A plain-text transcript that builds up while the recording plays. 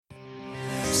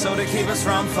So to keep us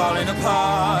from falling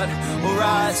apart, we'll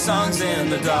write songs in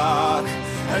the dark,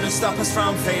 and to stop us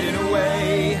from fading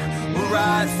away, we'll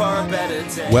ride for a better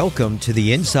day. Welcome to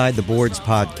the Inside the Boards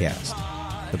podcast,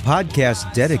 the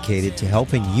podcast dedicated to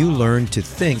helping you learn to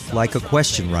think like a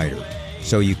question writer,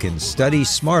 so you can study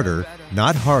smarter,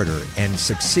 not harder, and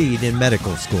succeed in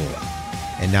medical school.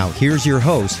 And now here's your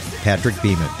host, Patrick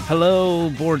Beeman.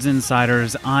 Hello, Boards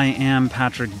Insiders. I am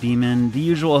Patrick Beeman, the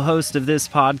usual host of this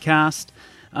podcast.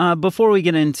 Before we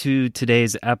get into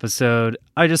today's episode,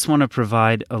 I just want to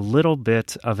provide a little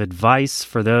bit of advice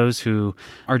for those who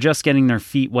are just getting their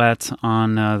feet wet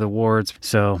on the wards.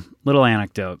 So, little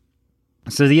anecdote.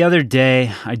 So the other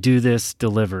day, I do this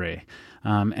delivery.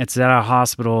 It's at a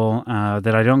hospital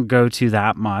that I don't go to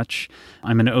that much.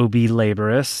 I'm an OB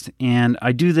laborist, and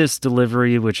I do this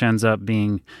delivery, which ends up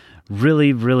being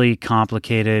really, really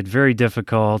complicated, very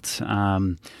difficult,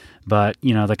 but,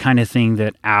 you know, the kind of thing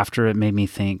that after it made me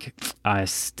think, I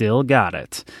still got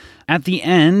it. At the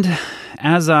end,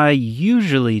 as I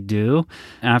usually do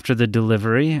after the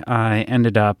delivery, I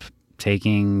ended up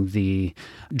taking the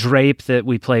drape that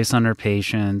we place under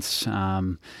patients,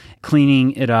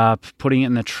 cleaning it up, putting it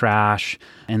in the trash,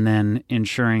 and then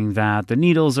ensuring that the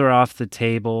needles are off the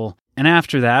table. And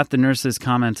after that, the nurses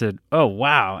commented, "Oh,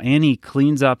 wow, Annie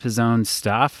cleans up his own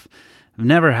stuff. I've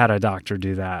never had a doctor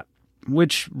do that,"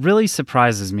 which really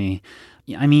surprises me.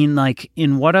 I mean, like,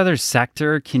 in what other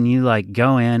sector can you, like,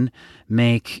 go in,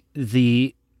 make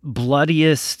the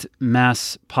bloodiest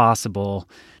mess possible,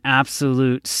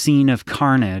 absolute scene of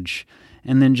carnage,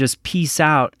 and then just peace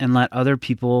out and let other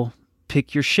people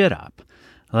pick your shit up?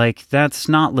 Like, that's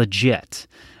not legit.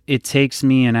 It takes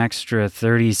me an extra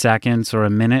 30 seconds or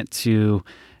a minute to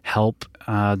help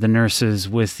the nurses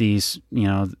with these, you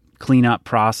know, cleanup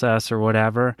process or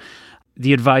whatever.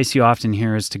 The advice you often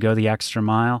hear is to go the extra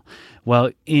mile.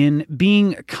 Well, in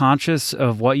being conscious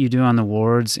of what you do on the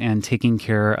wards and taking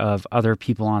care of other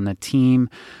people on the team,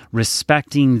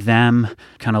 respecting them,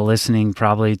 kind of listening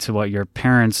probably to what your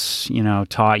parents, you know,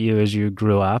 taught you as you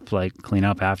grew up, like clean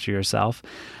up after yourself,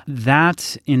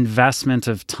 that investment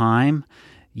of time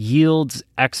yields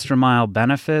extra mile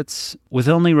benefits with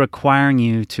only requiring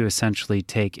you to essentially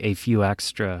take a few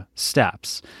extra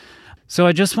steps. So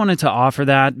I just wanted to offer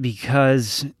that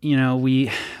because, you know,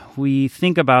 we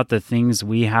think about the things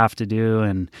we have to do,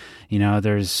 and, you know,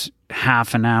 there's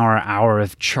half an hour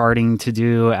of charting to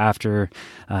do after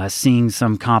seeing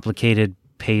some complicated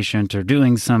patient or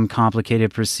doing some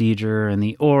complicated procedure, and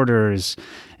the orders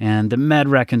and the med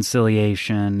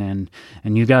reconciliation. And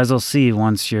you guys will see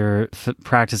once you're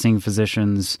practicing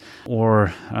physicians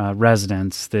or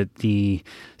residents that the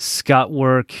scut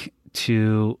work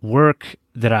to work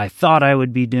that I thought I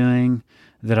would be doing,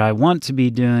 that I want to be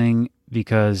doing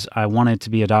because I wanted to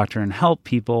be a doctor and help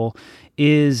people,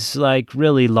 is like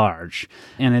really large.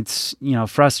 And it's, you know,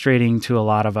 frustrating to a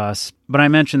lot of us. But I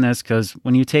mention this because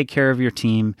when you take care of your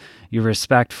team, you're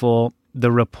respectful,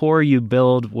 the rapport you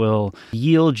build will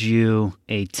yield you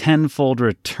a tenfold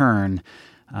return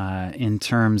in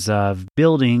terms of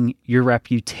building your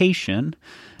reputation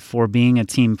for being a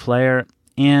team player.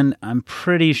 And I'm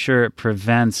pretty sure it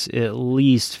prevents at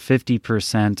least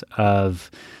 50% of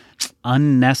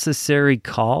unnecessary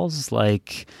calls,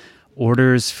 like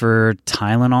orders for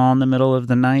Tylenol in the middle of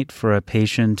the night for a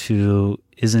patient who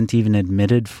isn't even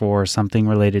admitted for something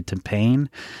related to pain.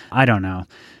 I don't know.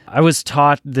 I was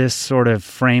taught this sort of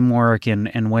framework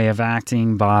and way of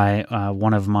acting by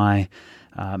one of my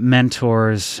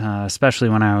mentors, especially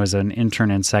when I was an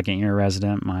intern and second-year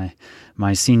resident.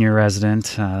 My senior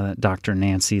resident, Dr.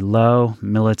 Nancy Lowe,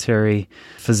 military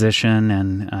physician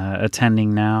and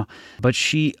attending now. But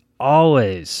she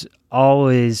always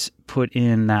put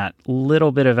in that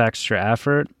little bit of extra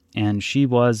effort, and she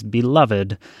was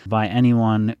beloved by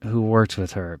anyone who worked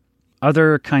with her.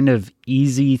 Other kind of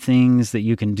easy things that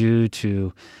you can do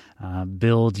to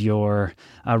build your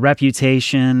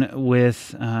reputation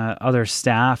with other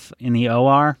staff in the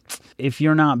OR. If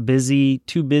you're not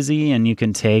too busy, and you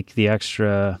can take the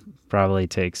extra, probably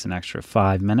takes an extra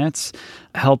 5 minutes,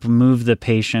 help move the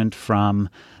patient from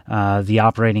the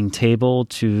operating table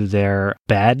to their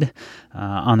bed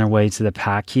on their way to the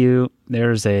PACU.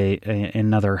 There's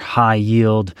another high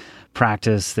yield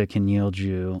practice that can yield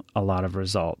you a lot of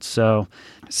results. So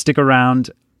stick around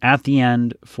at the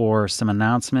end for some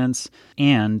announcements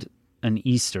and an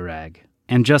Easter egg.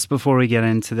 And just before we get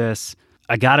into this,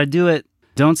 I gotta do it.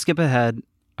 Don't skip ahead.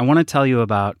 I want to tell you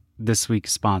about this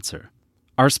week's sponsor.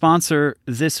 Our sponsor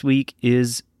this week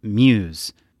is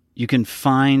Muse. You can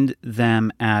find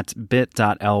them at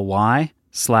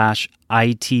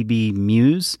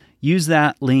bit.ly/ITBMuse. Use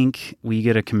that link. We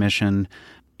get a commission.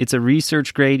 It's a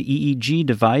research-grade EEG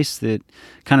device that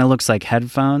kind of looks like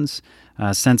headphones,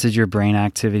 senses your brain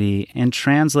activity, and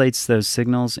translates those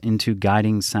signals into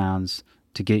guiding sounds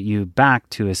to get you back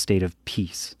to a state of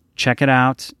peace. Check it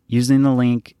out using the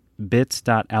link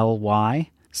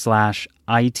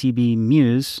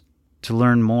bit.ly/ITBMuse to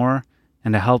learn more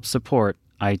and to help support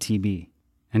ITB.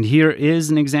 And here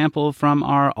is an example from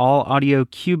our All Audio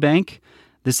QBank.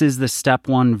 This is the Step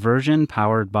 1 version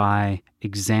powered by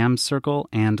Exam Circle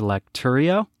and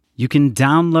Lecturio. You can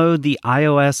download the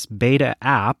iOS beta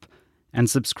app and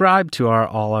subscribe to our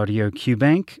All Audio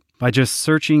QBank by just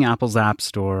searching Apple's App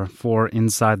Store for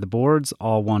Inside the Boards,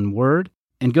 all one word,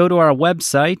 and go to our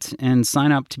website and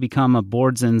sign up to become a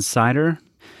Boards Insider,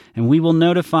 and we will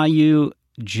notify you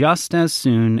just as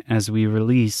soon as we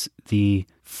release the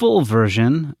full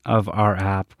version of our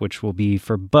app, which will be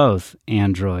for both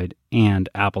Android and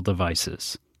Apple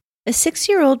devices. A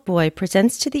 6-year-old boy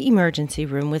presents to the emergency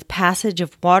room with passage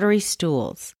of watery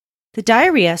stools. The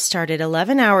diarrhea started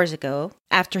 11 hours ago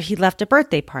after he left a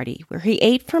birthday party where he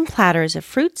ate from platters of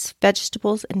fruits,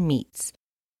 vegetables, and meats.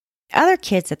 Other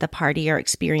kids at the party are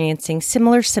experiencing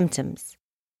similar symptoms.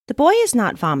 The boy is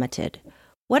not vomited.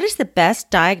 What is the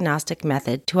best diagnostic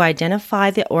method to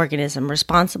identify the organism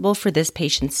responsible for this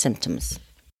patient's symptoms?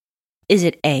 Is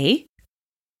it A,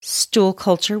 stool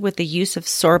culture with the use of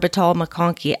sorbitol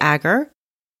McConkey agar?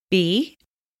 B,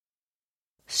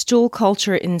 stool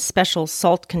culture in special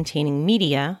salt-containing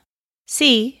media?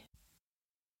 C,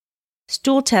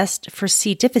 stool test for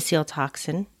C. difficile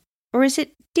toxin? Or is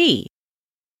it D,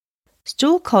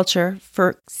 stool culture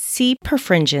for C.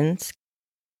 perfringens?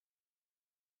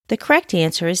 The correct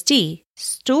answer is D,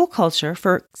 stool culture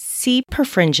for C.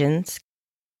 perfringens.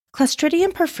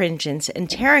 Clostridium perfringens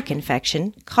enteric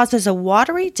infection causes a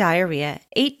watery diarrhea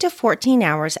 8 to 14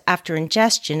 hours after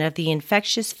ingestion of the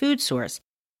infectious food source,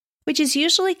 which is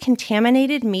usually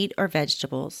contaminated meat or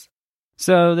vegetables.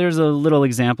 So there's a little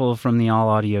example from the All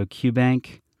Audio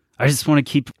QBank. I just want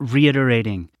to keep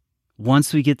reiterating,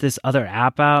 once we get this other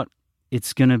app out,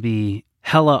 it's going to be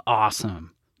hella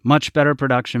awesome. Much better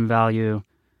production value,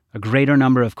 a greater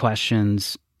number of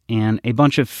questions, and a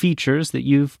bunch of features that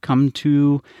you've come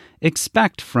to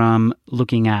expect from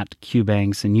looking at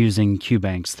QBanks and using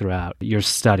QBanks throughout your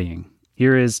studying.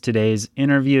 Here is today's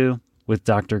interview with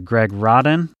Dr. Greg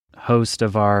Rodden, host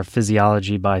of our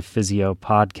Physiology by Physio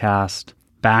podcast.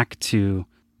 Back to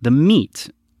the meat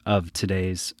of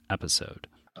today's episode.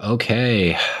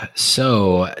 Okay,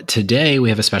 so today we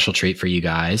have a special treat for you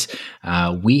guys.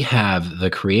 We have the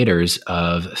creators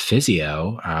of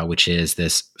Physio, which is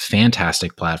this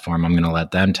fantastic platform. I'm going to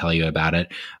let them tell you about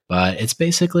it, but it's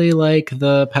basically like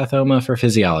the Pathoma for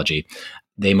physiology.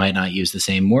 They might not use the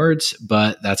same words,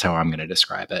 but that's how I'm going to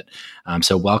describe it.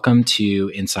 So welcome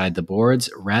to Inside the Boards,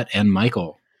 Rhett and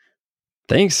Michael.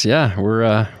 Thanks. Yeah,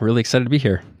 we're really excited to be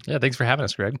here. Yeah, thanks for having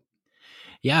us, Greg.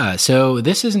 Yeah, so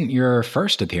this isn't your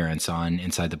first appearance on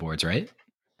Inside the Boards, right?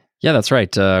 Yeah, that's right.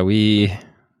 It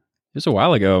was a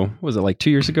while ago. Was it like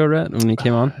 2 years ago, Rhett, when he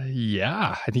came on?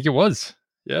 Yeah, I think it was.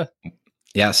 Yeah.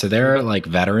 Yeah, so they're like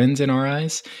veterans in our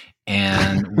eyes,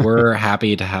 and we're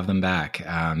happy to have them back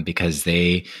because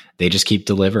they just keep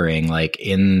delivering. Like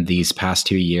in these past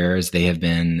 2 years, they have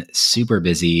been super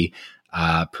busy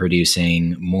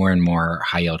producing more and more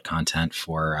high yield content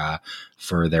for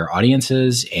their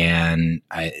audiences, and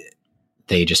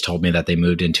they just told me that they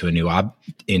moved into a new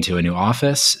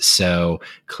office. So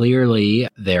clearly,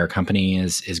 their company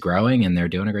is growing, and they're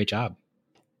doing a great job.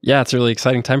 Yeah, it's a really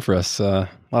exciting time for us.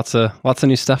 Lots of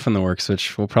new stuff in the works,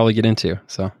 which we'll probably get into.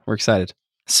 So we're excited.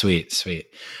 Sweet.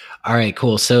 All right,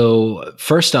 cool. So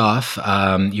first off,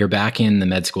 you're back in the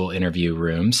med school interview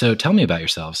room. So tell me about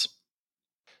yourselves.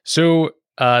 So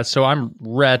I'm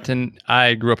Rhett, and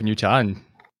I grew up in Utah, and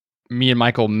me and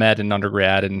Michael met in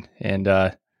undergrad, and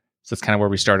so that's kind of where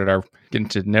we started our getting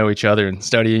to know each other and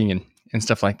studying and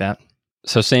stuff like that.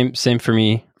 So same for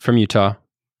me, from Utah,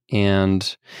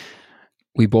 and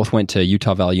we both went to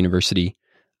Utah Valley University.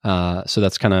 So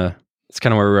that's kind of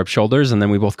where we rubbed shoulders, and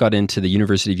then we both got into the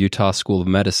University of Utah School of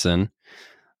Medicine,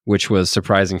 which was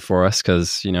surprising for us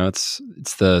because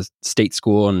it's the state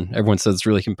school, and everyone says it's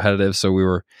really competitive. So we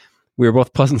were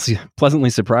both pleasantly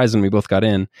surprised when we both got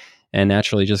in, and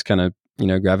naturally just kind of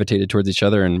gravitated towards each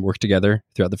other and worked together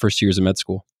throughout the first 2 years of med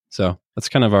school. So that's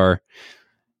kind of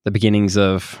the beginnings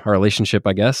of our relationship,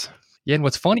 I guess. Yeah, and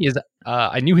what's funny is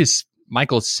I knew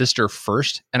Michael's sister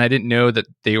first, and I didn't know that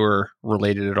they were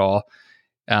related at all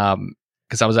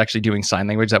because I was actually doing sign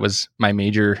language. That was my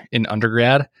major in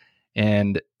undergrad.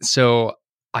 And so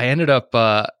I ended up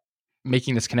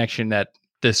making this connection that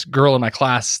this girl in my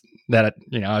class that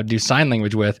I would do sign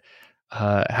language with,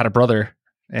 had a brother,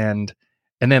 and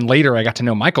then later I got to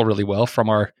know Michael really well from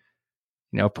our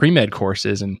pre-med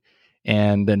courses,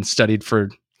 and then studied for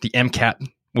the MCAT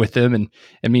with him, and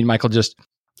me and Michael just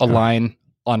align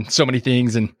on so many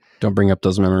things. And don't bring up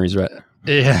those memories, right?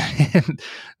 Yeah,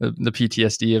 the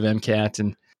PTSD of MCAT,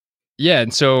 and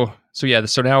so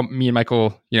now me and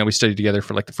Michael, we studied together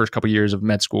for like the first couple of years of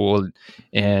med school,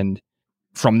 and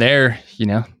from there,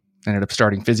 ended up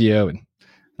starting physio and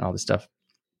all this stuff.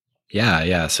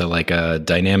 Yeah. So like a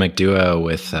dynamic duo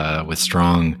with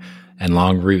strong and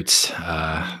long roots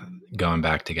going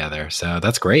back together. So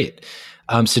that's great.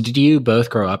 So did you both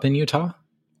grow up in Utah?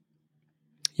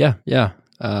 Yeah.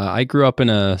 I grew up in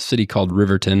a city called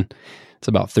Riverton. It's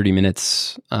about 30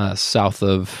 minutes south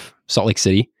of Salt Lake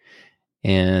City,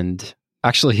 and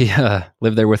actually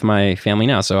live there with my family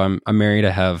now. So I'm married. I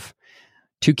have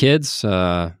 2 kids.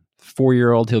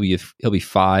 4-year-old, he'll be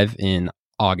 5 in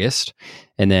August,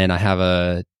 and then I have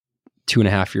a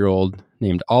 2.5-year-old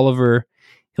named Oliver.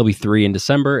 He'll be 3 in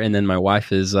December, and then my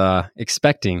wife is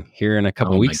expecting here in a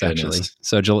couple of weeks, actually.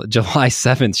 So July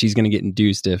 7th, she's going to get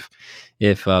induced if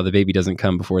the baby doesn't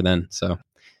come before then. So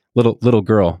little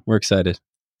girl, we're excited.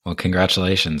 Well,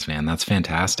 congratulations, man. That's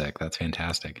fantastic.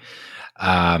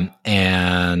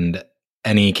 And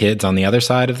any kids on the other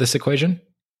side of this equation?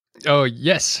 Oh,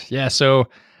 yes. Yeah. So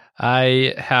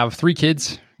I have 3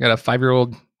 kids. I got a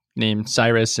 5-year-old named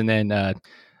Cyrus, and then a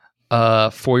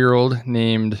 4-year-old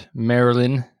named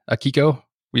Marilyn Akiko.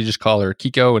 We just call her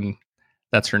Kiko, and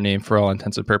that's her name for all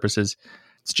intents and purposes.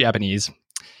 It's Japanese.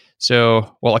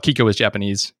 So, well, Akiko is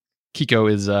Japanese.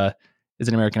 Kiko is an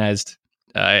Americanized.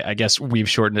 I guess we've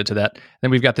shortened it to that.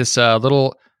 Then we've got this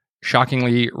little,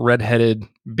 shockingly redheaded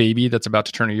baby that's about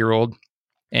to turn a year old.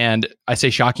 And I say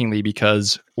shockingly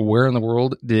because where in the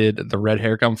world did the red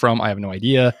hair come from? I have no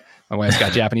idea. My wife's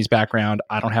got Japanese background.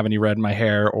 I don't have any red in my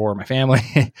hair or my family.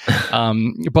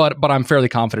 But I'm fairly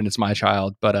confident it's my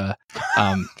child. But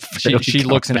she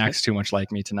looks and acts too much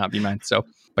like me to not be mine. So,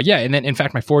 but yeah. And then in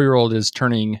fact, my 4-year-old is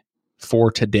turning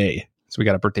 4 today. So we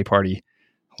got a birthday party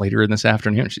later in this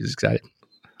afternoon. She's excited.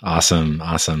 Awesome.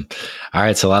 All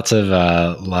right. So lots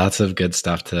of good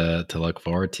stuff to look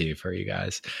forward to for you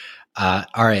guys. All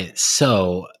right.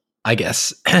 So I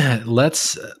guess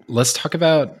let's talk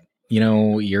about,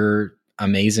 your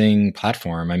amazing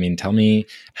platform. I mean, tell me,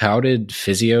 how did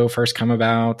Physio first come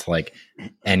about? Like,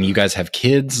 and you guys have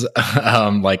kids,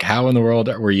 like how in the world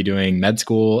were you doing med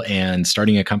school and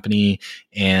starting a company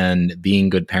and being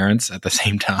good parents at the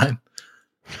same time?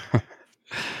 It's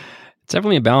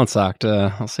definitely a balance act.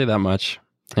 I'll say that much.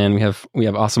 And we have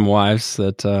awesome wives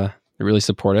that really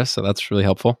support us. So that's really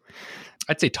helpful.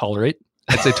 I'd say tolerate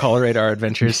our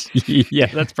adventures. Yeah,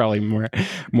 that's probably more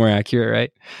accurate,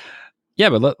 right? Yeah,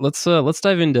 but let's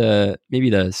dive into maybe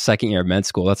the second year of med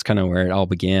school. That's kind of where it all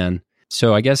began.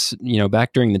 So I guess,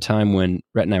 back during the time when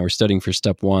Rhett and I were studying for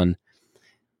step 1,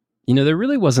 there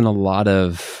really wasn't a lot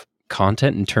of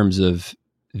content in terms of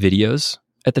videos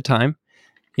at the time.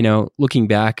 Looking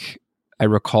back, I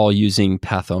recall using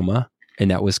Pathoma,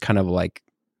 and that was kind of like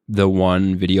the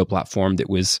one video platform that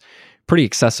was pretty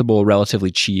accessible, relatively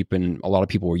cheap, and a lot of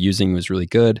people were using. It was really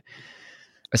good.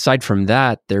 Aside from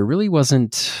that, there really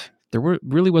wasn't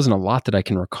a lot that I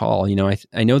can recall.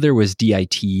 I know there was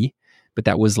DIT, but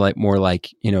that was more like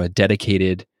a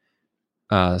dedicated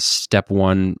step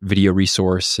 1 video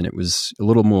resource, and it was a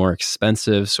little more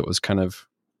expensive, so it was kind of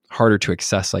harder to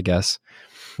access, I guess.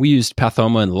 We used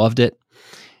Pathoma and loved it.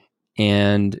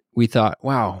 And we thought,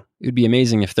 wow, it would be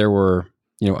amazing if there were,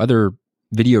 other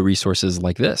video resources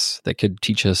like this that could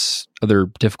teach us other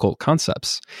difficult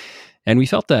concepts. And we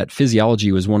felt that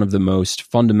physiology was one of the most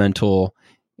fundamental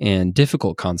and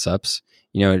difficult concepts.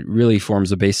 It really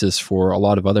forms a basis for a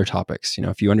lot of other topics.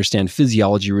 If you understand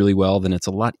physiology really well, then it's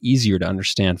a lot easier to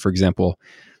understand, for example,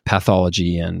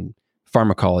 pathology and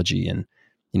pharmacology and,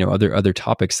 other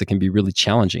topics that can be really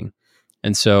challenging.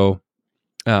 And so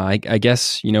I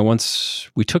guess,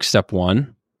 once we took step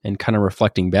 1 and kind of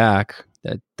reflecting back,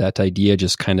 that idea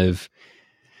just kind of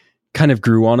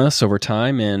grew on us over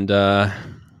time. And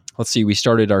let's see, we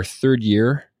started our 3rd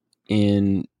year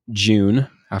in June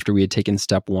after we had taken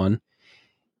step 1,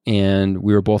 and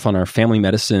we were both on our family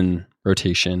medicine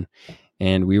rotation.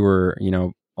 And we were,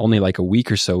 only like a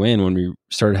week or so in when we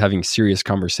started having serious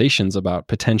conversations about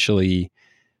potentially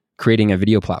creating a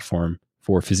video platform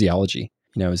for physiology.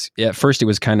 At first it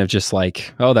was kind of just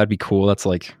like, oh, that'd be cool. That's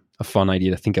like a fun idea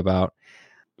to think about.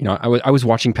 I was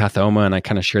watching Pathoma, and I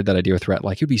kind of shared that idea with Rhett.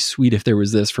 Like, it'd be sweet if there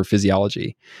was this for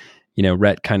physiology.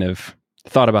 Rhett kind of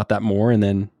thought about that more and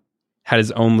then had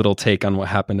his own little take on what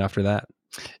happened after that.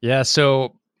 Yeah.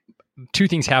 So 2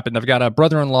 things happened. I've got a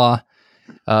brother-in-law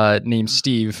named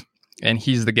Steve, and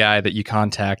he's the guy that you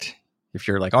contact if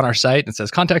you're like on our site and it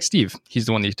says contact Steve. He's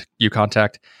the one that you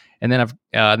contact. And then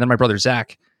then my brother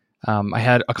Zach. I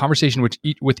had a conversation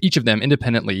with each of them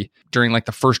independently during like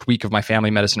the first week of my family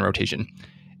medicine rotation,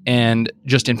 and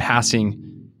just in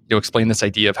passing, explain this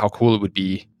idea of how cool it would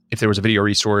be if there was a video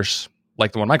resource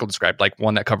like the one Michael described, like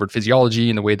one that covered physiology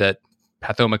in the way that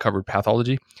Pathoma covered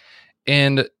pathology.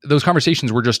 And those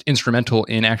conversations were just instrumental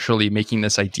in actually making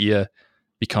this idea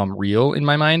become real in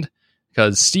my mind,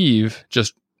 because Steve,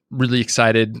 just really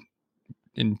excited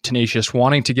and tenacious,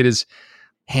 wanting to get his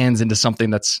hands into something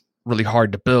that's really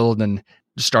hard to build and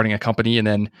just starting a company. And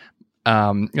then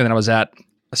I was at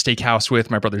a steakhouse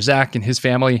with my brother Zach and his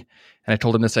family, and I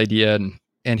told him this idea,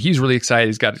 and he's really excited.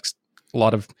 He's got a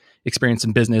lot of experience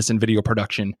in business and video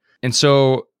production. And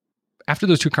so after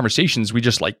those two conversations, we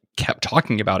just like kept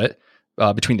talking about it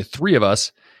between the three of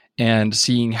us and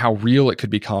seeing how real it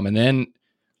could become. And then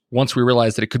once we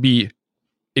realized that it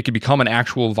could become an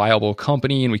actual viable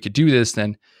company and we could do this,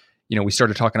 then, we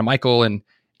started talking to Michael,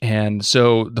 and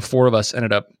so the four of us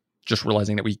ended up just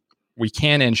realizing that we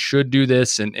can and should do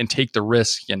this and take the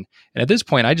risk. And at this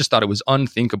point, I just thought it was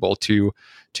unthinkable to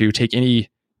take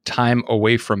any time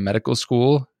away from medical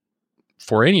school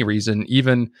for any reason,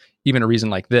 even a reason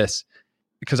like this,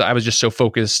 because I was just so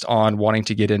focused on wanting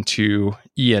to get into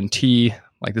ENT,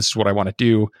 like this is what I want to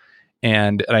do.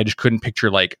 And I just couldn't picture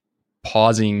like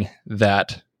pausing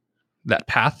that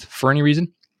path for any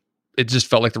reason. It just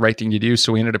felt like the right thing to do.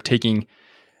 So we ended up taking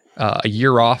a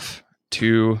year off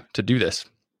to do this.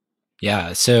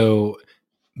 Yeah. So,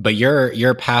 but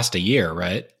you're past a year,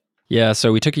 right? Yeah.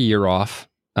 So we took a year off,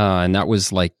 and that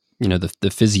was like, the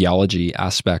physiology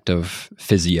aspect of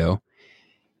physio.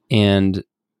 And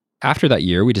after that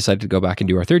year, we decided to go back and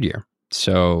do our third year.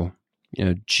 So,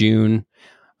 June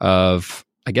of,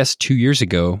 I guess, 2 years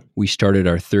ago, we started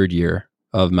our third year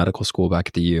of medical school back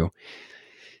at the U.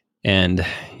 And,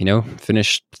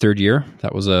 finished third year.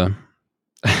 That was an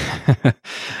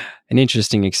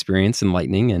interesting experience,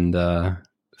 enlightening and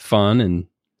fun, and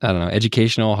I don't know,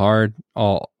 educational, hard,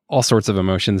 all sorts of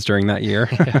emotions during that year.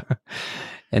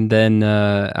 And then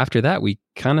after that, we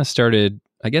kind of started,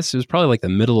 I guess it was probably like the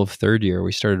middle of third year,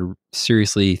 we started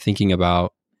seriously thinking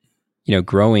about,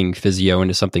 growing physio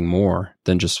into something more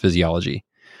than just physiology.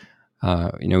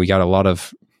 We got a lot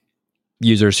of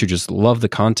users who just love the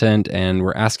content and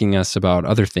were asking us about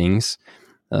other things,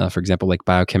 for example, like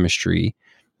biochemistry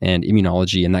and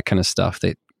immunology and that kind of stuff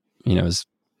that, is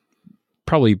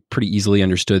probably pretty easily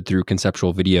understood through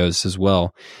conceptual videos as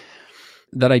well.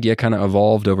 That idea kind of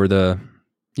evolved over the,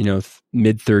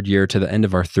 mid third year to the end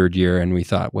of our third year. And we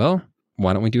thought, well,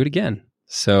 why don't we do it again?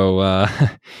 So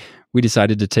we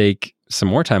decided to take some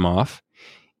more time off.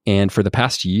 And for the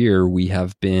past year, we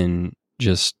have been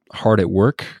just hard at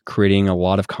work creating a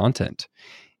lot of content.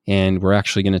 And we're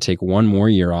actually going to take one more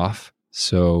year off.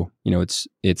 So,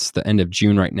 it's the end of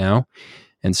June right now.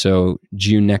 And so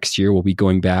June next year, we'll be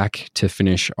going back to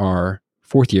finish our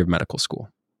fourth year of medical school.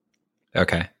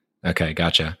 Okay.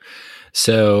 Gotcha.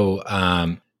 So,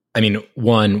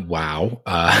 wow.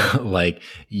 Like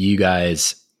you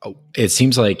guys, it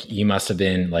seems like you must have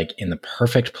been like in the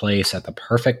perfect place at the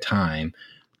perfect time,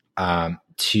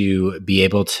 to be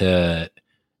able to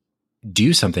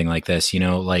do something like this,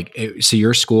 so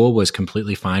your school was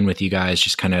completely fine with you guys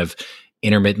just kind of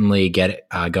intermittently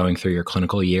going through your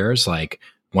clinical years, like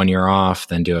 1 year off,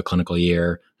 then do a clinical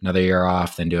year, another year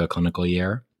off, then do a clinical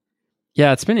year.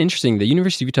 Yeah, it's been interesting. The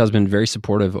University of Utah has been very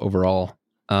supportive overall.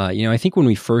 I think when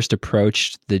we first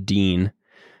approached the dean,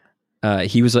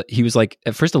 he was like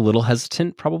at first a little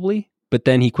hesitant probably, but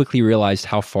then he quickly realized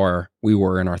how far we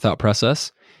were in our thought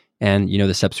process and,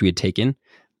 the steps we had taken.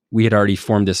 We had already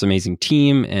formed this amazing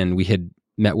team and we had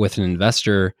met with an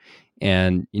investor,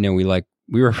 and,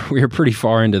 we were pretty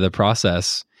far into the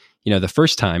process, the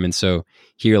first time. And so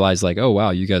he realized like, oh, wow,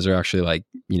 you guys are actually like,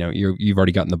 you've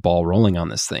already gotten the ball rolling on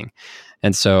this thing.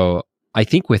 And so I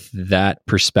think with that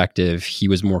perspective, he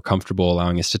was more comfortable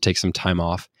allowing us to take some time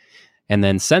off. And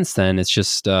then since then, it's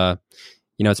just,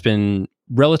 it's been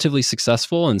relatively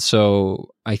successful. And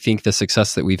so I think the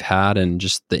success that we've had and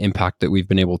just the impact that we've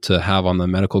been able to have on the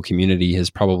medical community has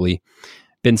probably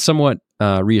been somewhat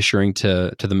reassuring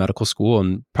to the medical school,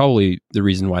 and probably the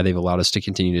reason why they've allowed us to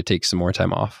continue to take some more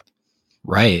time off.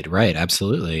 Right.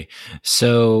 Absolutely.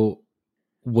 So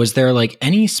was there like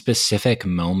any specific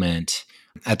moment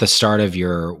at the start of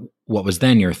what was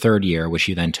then your third year, which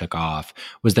you then took off?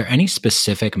 Was there any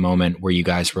specific moment where you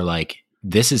guys were like,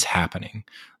 this is happening?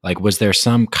 Like, was there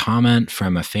some comment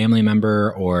from a family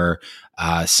member or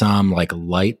some like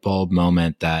light bulb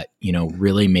moment that,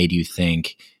 really made you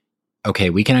think, okay,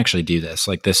 we can actually do this.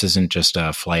 Like, this isn't just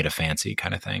a flight of fancy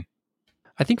kind of thing.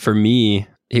 I think for me,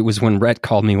 it was when Rhett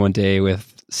called me one day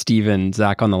with Steve and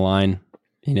Zach on the line.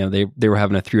 You know, they were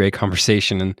having a 3A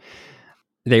conversation, and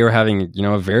they were having, you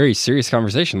know, a very serious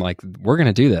conversation. Like, we're going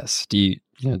to do this. Do you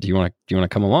want to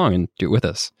come along and do it with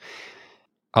us?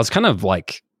 I was kind of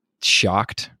like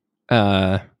shocked. You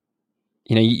know,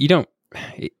 you don't,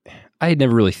 I had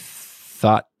never really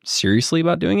thought seriously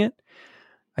about doing it.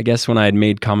 I guess when I had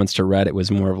made comments to Rhett, it was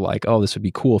more of like, oh, this would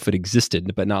be cool if it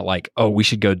existed, but not like, oh, we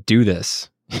should go do this,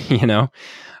 you know?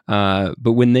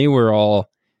 But when they were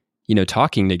all, you know,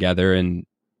 talking together and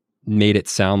made it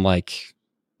sound like,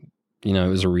 you know, it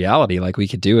was a reality, like we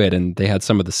could do it, and they had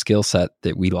some of the skill set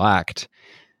that we lacked.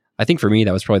 I think for me,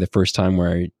 that was probably the first time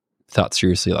where I thought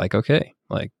seriously, like, okay,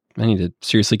 like I need to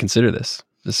seriously consider this.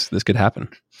 This could happen.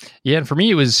 Yeah, and for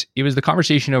me, it was the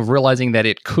conversation of realizing that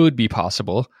it could be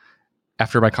possible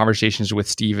after my conversations with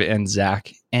Steve and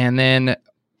Zach, and then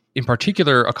in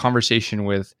particular, a conversation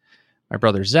with my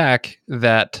brother Zach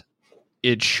that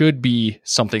it should be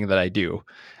something that I do.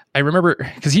 I remember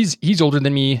because he's older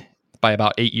than me by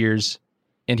about 8 years,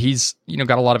 and he's, you know,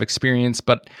 got a lot of experience,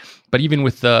 but even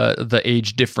with the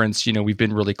age difference, you know, we've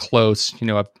been really close. You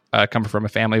know, I've come from a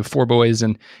family of 4 boys,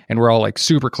 and we're all like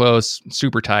super close,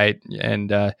 super tight.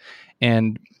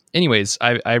 And anyways,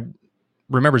 I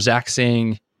remember Zach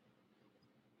saying,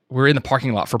 we're in the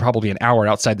parking lot for probably an hour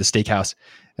outside the steakhouse,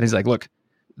 and he's like, look,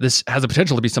 this has the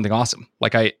potential to be something awesome.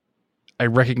 Like I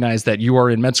recognize that you are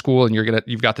in med school and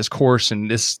you've got this course,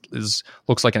 and this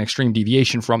looks like an extreme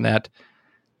deviation from that,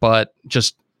 but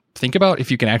just think about if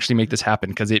you can actually make this happen,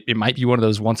 because it might be one of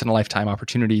those once in a lifetime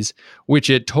opportunities, which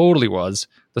it totally was.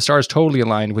 The stars totally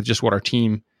aligned with just what our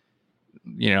team,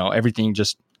 you know, everything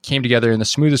just came together in the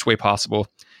smoothest way possible.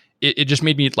 It just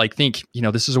made me like think, you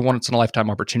know, this is a once in a lifetime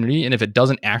opportunity. And if it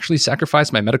doesn't actually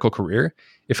sacrifice my medical career,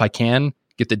 if I can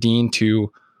get the dean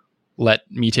to let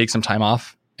me take some time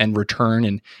off and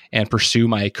return and pursue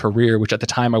my career, which at the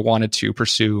time I wanted to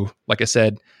pursue, like I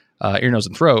said, ear, nose,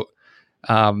 and throat,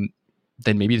 then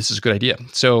maybe this is a good idea.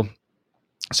 So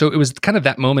it was kind of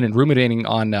that moment and ruminating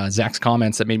on Zach's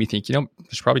comments that made me think, you know, I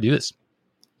should probably do this.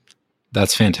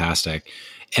 That's fantastic.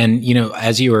 And, you know,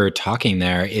 as you were talking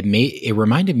there, it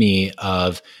reminded me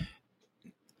of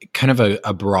kind of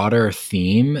a broader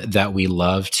theme that we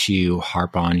love to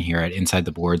harp on here at Inside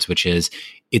the Boards, which is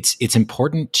it's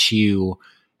important to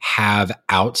have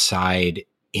outside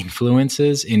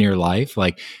influences in your life.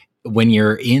 Like when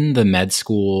you're in the med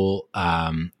school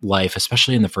life,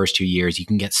 especially in the first 2 years, you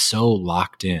can get so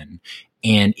locked in.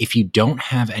 And if you don't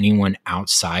have anyone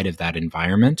outside of that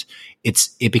environment,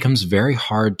 it becomes very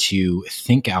hard to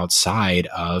think outside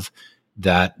of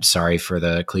that, sorry for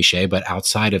the cliche, but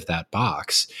outside of that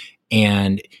box.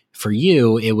 And for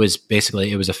you, it was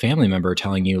a family member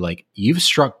telling you, like, you've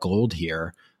struck gold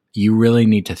here. You really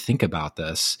need to think about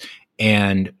this.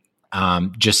 And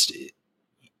just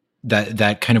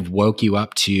that kind of woke you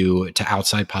up to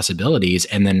outside possibilities,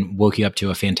 and then woke you up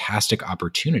to a fantastic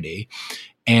opportunity.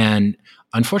 And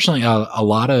unfortunately, a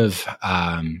lot of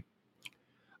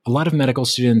medical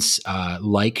students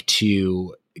like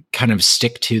to kind of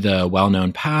stick to the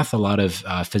well-known path. A lot of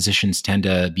physicians tend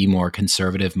to be more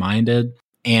conservative-minded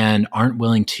and aren't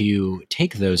willing to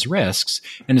take those risks.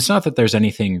 And it's not that there's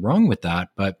anything wrong with that,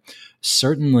 but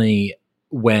certainly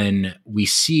when we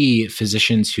see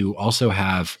physicians who also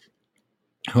have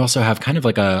kind of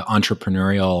like a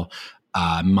entrepreneurial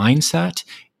mindset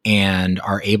and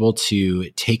are able to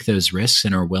take those risks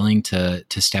and are willing to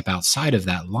step outside of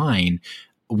that line,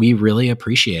 we really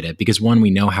appreciate it, because one, we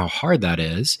know how hard that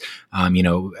is. You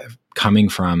know, coming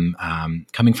from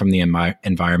the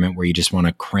environment where you just want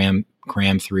to cram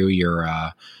through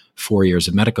your 4 years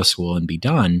of medical school and be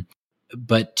done.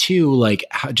 But two, like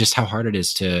how hard it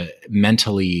is to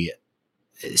mentally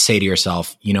say to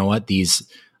yourself, you know what, these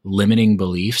limiting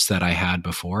beliefs that I had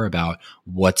before about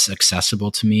what's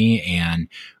accessible to me and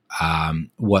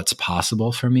what's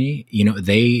possible for me, you know,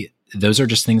 those are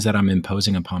just things that I'm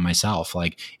imposing upon myself.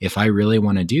 Like, if I really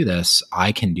want to do this,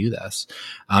 I can do this.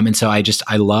 And so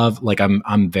I love, like,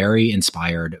 I'm very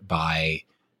inspired by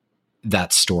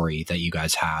that story that you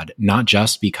guys had, not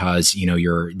just because, you know,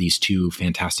 you're these two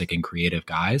fantastic and creative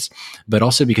guys, but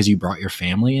also because you brought your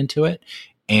family into it,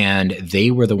 and they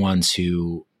were the ones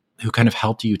who kind of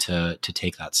helped you to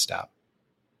take that step.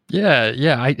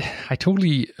 Yeah. I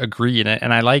totally agree.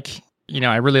 And I like, you know,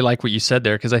 I really like what you said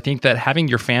there, because I think that having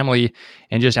your family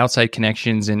and just outside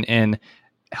connections and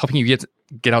helping you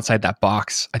get outside that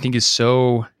box, I think is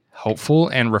so helpful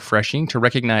and refreshing to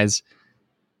recognize.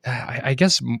 I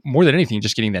guess more than anything,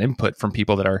 just getting that input from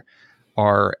people that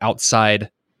are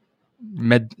outside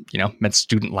med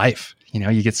student life.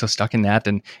 You get so stuck in that.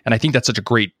 And I think that's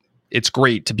it's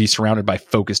great to be surrounded by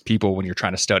focused people when you're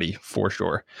trying to study, for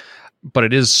sure. But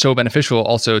it is so beneficial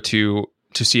also to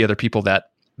see other people, that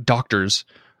doctors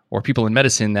or people in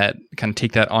medicine, that kind of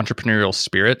take that entrepreneurial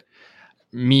spirit.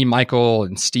 Me, Michael,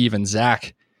 and Steve and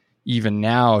Zach, even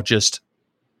now, just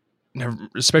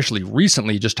especially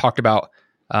recently, just talked about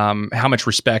how much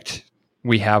respect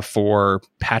we have for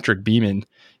Patrick Beeman.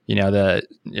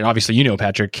 Obviously,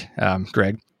 Patrick,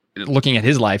 Greg. Looking at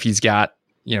his life, he's got,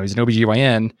 he's an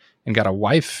OBGYN and got a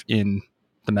wife in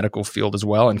the medical field as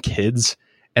well, and kids,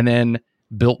 and then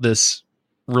built this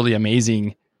really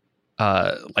amazing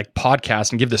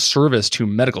podcast and give this service to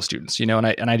medical students, and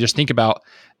I just think about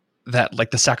that,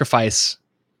 like the sacrifice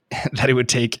that it would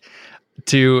take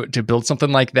to build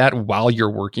something like that while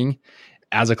you're working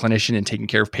as a clinician and taking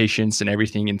care of patients and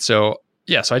everything. And so,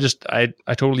 yeah, so I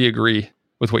totally agree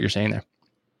with what you're saying there.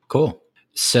 Cool.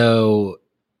 So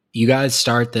you guys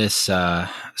start this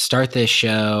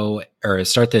show, or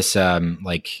start this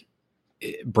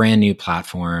brand new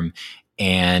platform,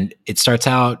 and it starts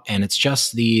out and it's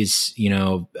just these,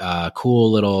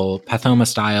 cool little Pathoma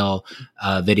style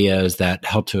videos that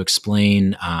help to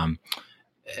explain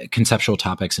conceptual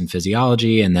topics in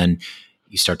physiology. And then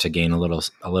you start to gain a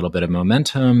little bit of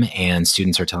momentum, and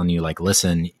students are telling you, like,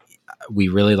 listen, we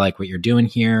really like what you're doing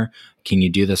here. Can you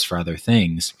do this for other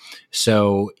things?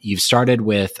 So you've started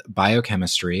with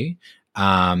biochemistry.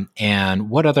 And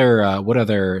what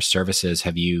other services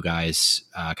have you guys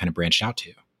kind of branched out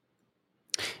to?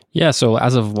 Yeah. So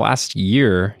as of last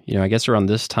year, I guess around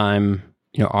this time,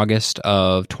 August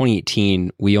of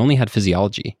 2018, we only had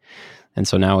physiology. And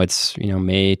so now it's,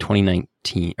 May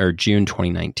 2019 or June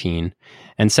 2019.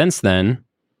 And since then,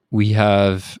 we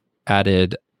have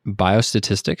added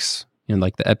biostatistics,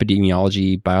 like the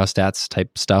epidemiology, biostats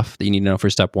type stuff that you need to know for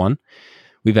step one.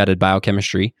 We've added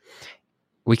biochemistry.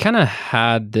 We kind of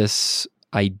had this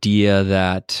idea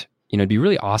that, it'd be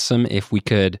really awesome if we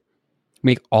could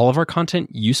make all of our content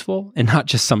useful and not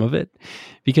just some of it.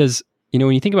 Because,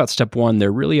 when you think about step one,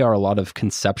 there really are a lot of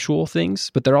conceptual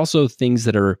things, but there are also things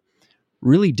that are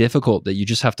really difficult that you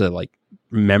just have to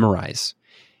memorize.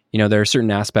 There are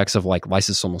certain aspects of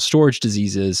lysosomal storage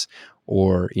diseases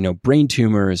or, brain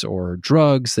tumors or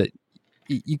drugs that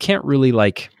you can't really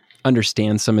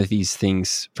understand some of these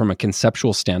things from a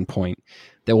conceptual standpoint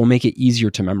that will make it easier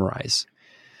to memorize.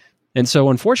 And so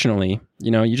unfortunately,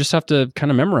 you just have to kind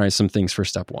of memorize some things for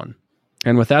step one.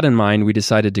 And with that in mind, we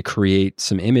decided to create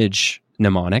some image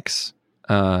mnemonics.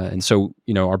 And so,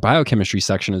 our biochemistry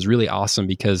section is really awesome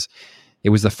because it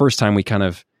was the first time we kind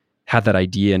of had that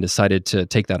idea and decided to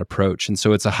take that approach. And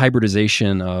so it's a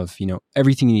hybridization of,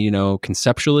 everything you need to know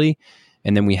conceptually.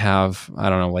 And then we have,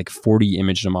 40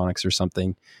 image mnemonics or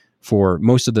something for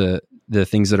most of the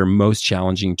things that are most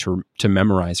challenging to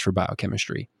memorize for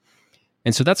biochemistry.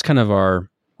 And so that's kind of our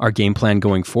game plan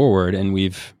going forward. And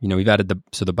we've added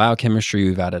the biochemistry,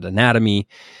 we've added anatomy.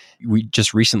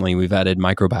 We've added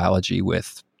microbiology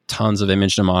with tons of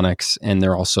image mnemonics, and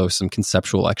there are also some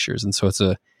conceptual lectures. And so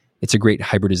it's a great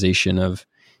hybridization of,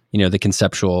 the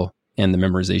conceptual and the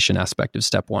memorization aspect of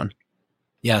step one.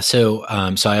 Yeah. So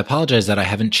I apologize that I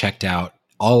haven't checked out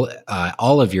all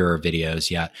of your videos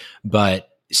yet, but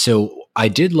so I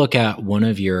did look at one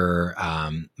of your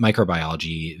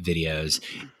microbiology videos,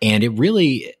 and it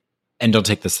really, and don't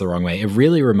take this the wrong way, it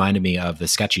really reminded me of the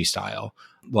Sketchy style.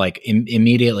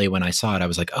 Immediately when I saw it, I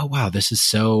was like, oh wow, this is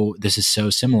so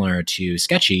similar to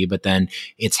Sketchy, but then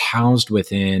it's housed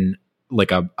within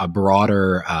a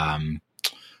broader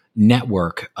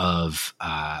network of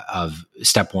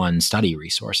step one study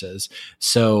resources.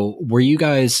 So were you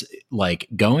guys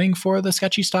going for the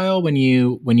Sketchy style when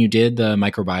you did the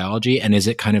microbiology, and is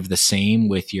it kind of the same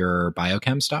with your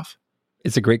biochem stuff?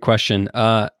 It's a great question.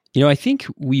 I think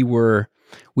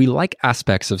we like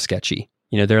aspects of Sketchy.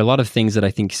 There are a lot of things that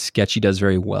I think Sketchy does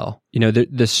very well.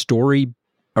 The story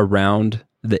around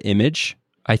the image,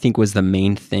 I think, was the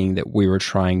main thing that we were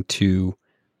trying to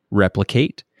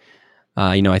replicate.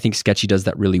 I think Sketchy does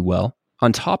that really well.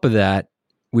 On top of that,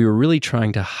 we were really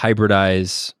trying to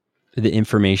hybridize the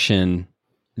information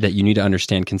that you need to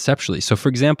understand conceptually. So for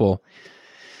example,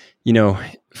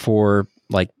 for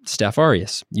Staph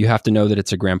aureus, you have to know that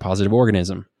it's a gram-positive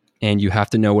organism, and you have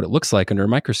to know what it looks like under a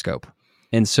microscope.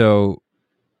 And so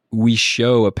we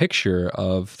show a picture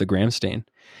of the gram stain,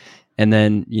 and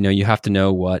then, you have to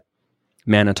know what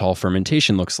mannitol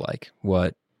fermentation looks like,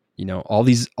 what, all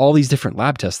these different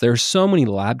lab tests. There are so many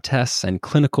lab tests and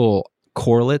clinical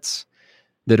correlates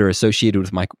that are associated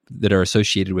with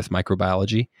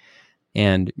microbiology.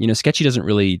 And, Sketchy doesn't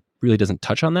really doesn't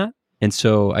touch on that. And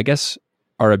so I guess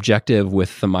our objective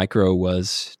with the micro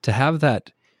was to have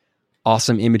that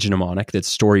awesome image mnemonic that's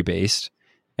story-based,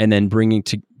 and then bring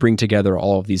together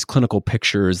all of these clinical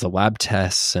pictures, the lab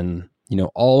tests, and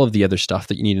all of the other stuff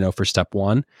that you need to know for step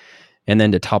 1. And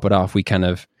then to top it off, we kind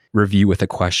of review with a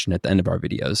question at the end of our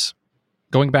videos.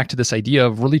 Going back to this idea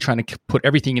of really trying to put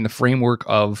everything in the framework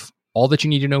of all that you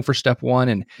need to know for step 1,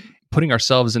 and putting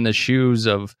ourselves in the shoes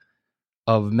of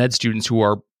med students who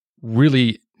are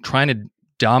really trying to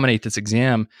dominate this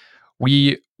exam,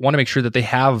 we want to make sure that they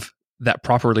have that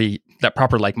proper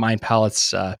like mind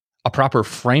palettes, a proper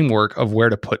framework of where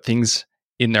to put things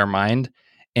in their mind.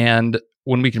 And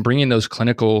when we can bring in those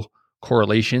clinical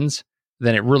correlations,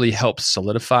 then it really helps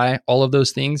solidify all of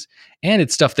those things. And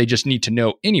it's stuff they just need to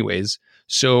know anyways.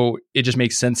 So it just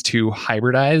makes sense to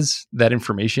hybridize that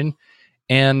information.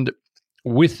 And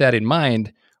with that in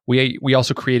mind, we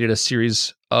also created a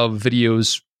series of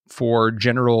videos for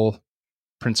general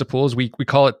principles. We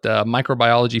call it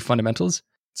Microbiology Fundamentals.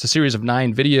 It's a series of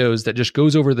 9 videos that just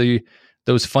goes over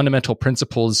those fundamental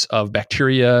principles of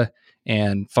bacteria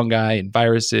and fungi and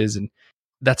viruses, and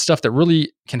that stuff that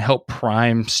really can help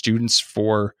prime students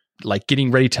for like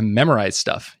getting ready to memorize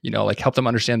stuff, like help them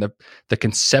understand the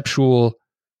conceptual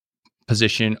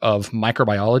position of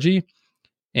microbiology,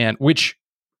 and which,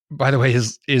 by the way,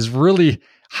 is really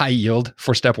high yield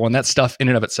for step 1, that stuff in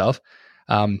and of itself,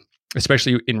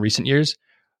 especially in recent years.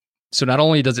 So not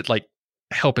only does it like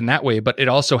help in that way, but it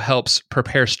also helps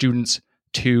prepare students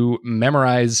to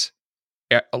memorize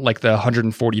like the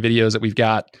 140 videos that we've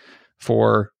got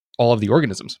for all of the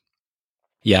organisms.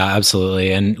 Yeah,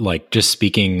 absolutely. And like just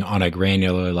speaking on a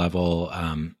granular level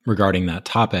regarding that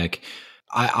topic,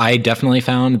 I definitely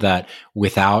found that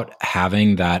without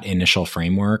having that initial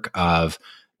framework of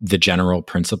the general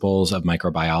principles of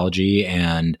microbiology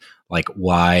and like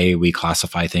why we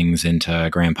classify things into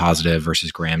gram positive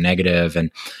versus gram negative,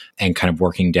 and kind of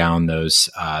working down those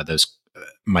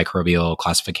microbial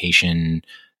classification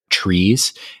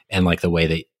trees, and like the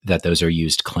way that those are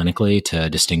used clinically to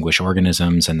distinguish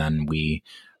organisms, and then we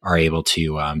are able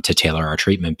to tailor our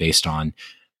treatment based on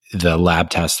the lab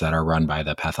tests that are run by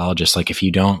the pathologist. Like if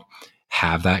you don't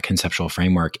have that conceptual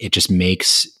framework, it just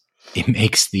makes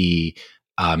the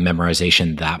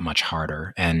memorization that much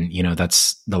harder. And,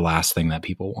 that's the last thing that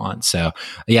people want. So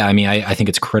yeah, I mean, I think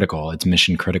it's critical. It's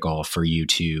mission critical for you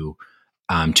to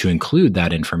include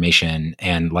that information,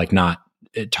 and like not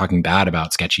talking bad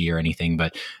about Sketchy or anything,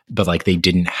 but like they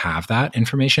didn't have that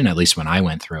information, at least when I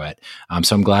went through it.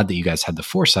 So I'm glad that you guys had the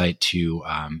foresight to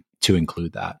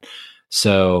include that.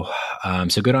 So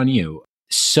good on you.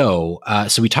 So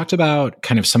we talked about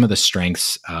kind of some of the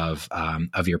strengths of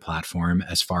your platform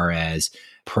as far as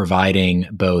providing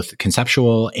both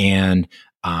conceptual and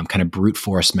kind of brute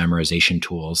force memorization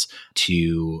tools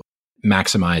to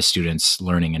maximize students'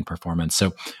 learning and performance.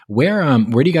 So where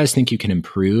do you guys think you can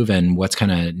improve, and what's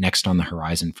kind of next on the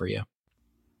horizon for you?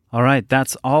 All right,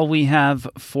 that's all we have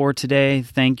for today.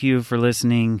 Thank you for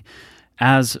listening.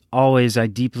 As always, I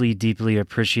deeply, deeply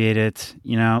appreciate it.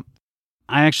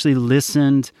 I actually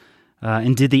listened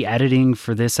and did the editing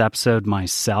for this episode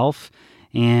myself.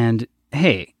 And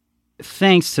hey,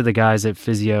 thanks to the guys at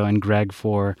Physio and Greg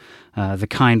for the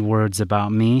kind words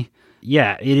about me.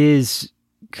 Yeah, it is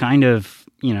kind of,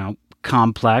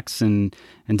 complex and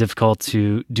difficult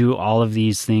to do all of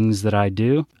these things that I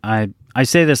do. I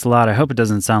say this a lot. I hope it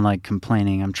doesn't sound like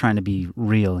complaining. I'm trying to be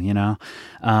real,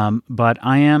 but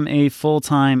I am a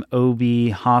full-time OB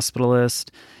hospitalist,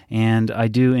 and I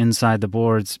do Inside the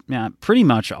Boards pretty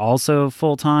much also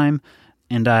full-time,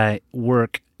 and I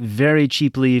work very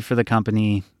cheaply for the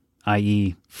company,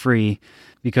 i.e. free,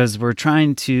 because we're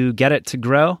trying to get it to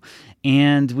grow,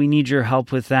 and we need your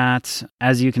help with that.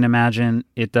 As you can imagine,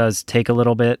 it does take a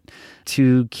little bit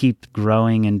to keep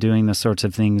growing and doing the sorts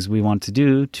of things we want to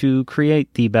do to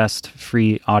create the best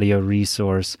free audio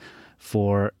resource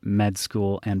for med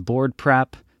school and board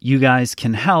prep. You guys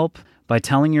can help by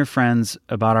telling your friends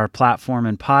about our platform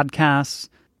and podcasts,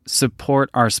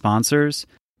 support our sponsors,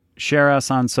 share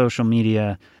us on social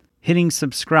media, hitting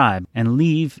subscribe, and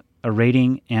leave a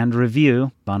rating and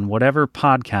review on whatever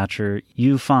podcatcher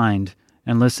you find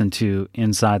and listen to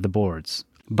Inside the Boards.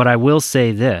 But I will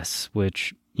say this,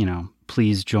 which,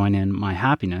 please join in my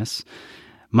happiness.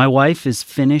 My wife is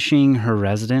finishing her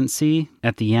residency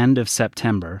at the end of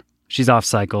September. She's off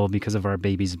cycle because of our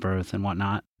baby's birth and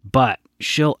whatnot, but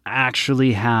she'll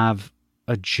actually have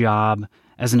a job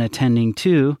as an attending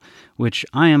too, which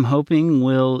I am hoping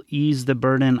will ease the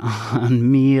burden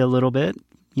on me a little bit,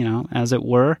 as it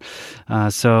were.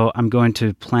 So I'm going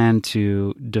to plan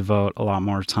to devote a lot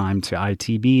more time to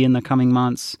ITB in the coming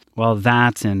months. Well,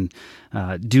 that and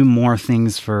do more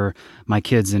things for my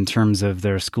kids in terms of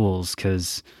their schools,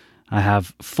 because I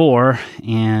have 4,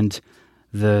 and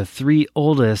the 3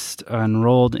 oldest are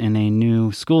enrolled in a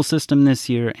new school system this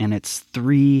year, and it's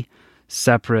 3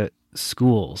 separate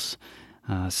schools.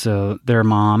 So their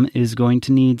mom is going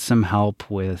to need some help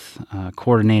with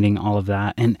coordinating all of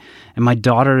that. And my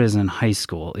daughter is in high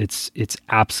school. It's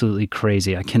absolutely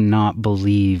crazy. I cannot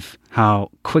believe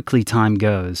how quickly time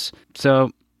goes.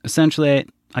 So essentially,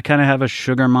 I kind of have a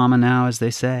sugar mama now, as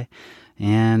they say.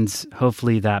 And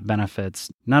hopefully that benefits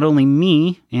not only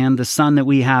me and the son that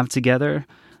we have together,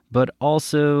 but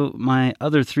also my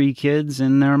other 3 kids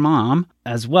and their mom,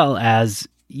 as well as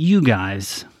you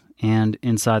guys and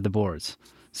Inside the Boards.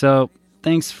 So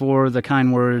thanks for the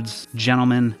kind words,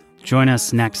 gentlemen. Join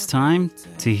us next time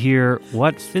to hear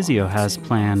what Physio has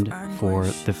planned for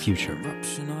the future.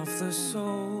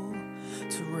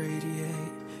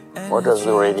 What does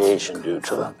the radiation do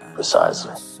to them,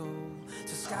 precisely?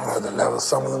 The level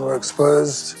some of them are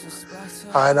exposed.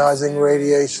 Ionizing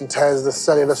radiation tears the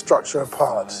cellular structure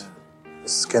apart. The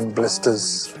skin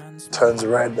blisters, turns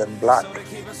red and black.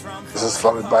 This is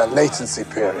followed by a latency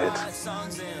period.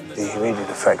 The immediate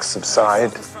effects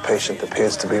subside. The patient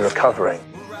appears to be recovering.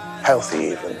 Healthy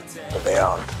even, but they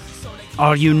aren't.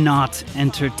 Are you not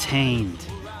entertained?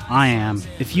 I am.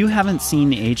 If you haven't seen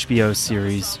the HBO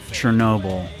series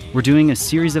Chernobyl, we're doing a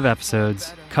series of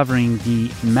episodes covering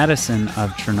the medicine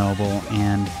of Chernobyl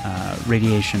and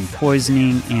radiation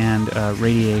poisoning and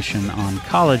radiation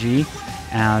oncology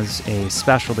as a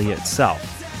specialty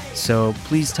itself. So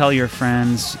please tell your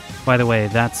friends. By the way,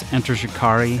 that's Enter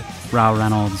Shikari, Rao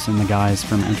Reynolds and the guys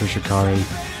from Enter Shikari.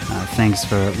 Thanks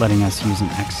for letting us use an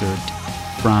excerpt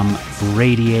from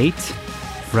Radiate,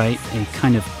 right? A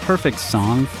kind of perfect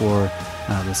song for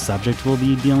the subject we'll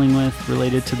be dealing with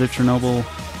related to the Chernobyl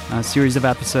series of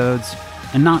episodes.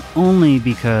 And not only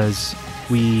because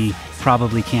we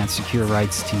probably can't secure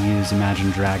rights to use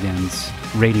Imagine Dragons'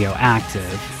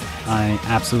 Radioactive. I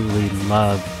absolutely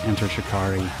love Enter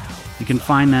Shikari. You can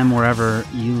find them wherever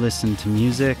you listen to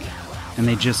music, and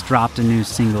they just dropped a new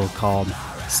single called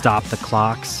Stop the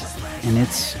Clocks, and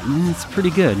it's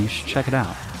pretty good. You should check it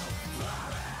out.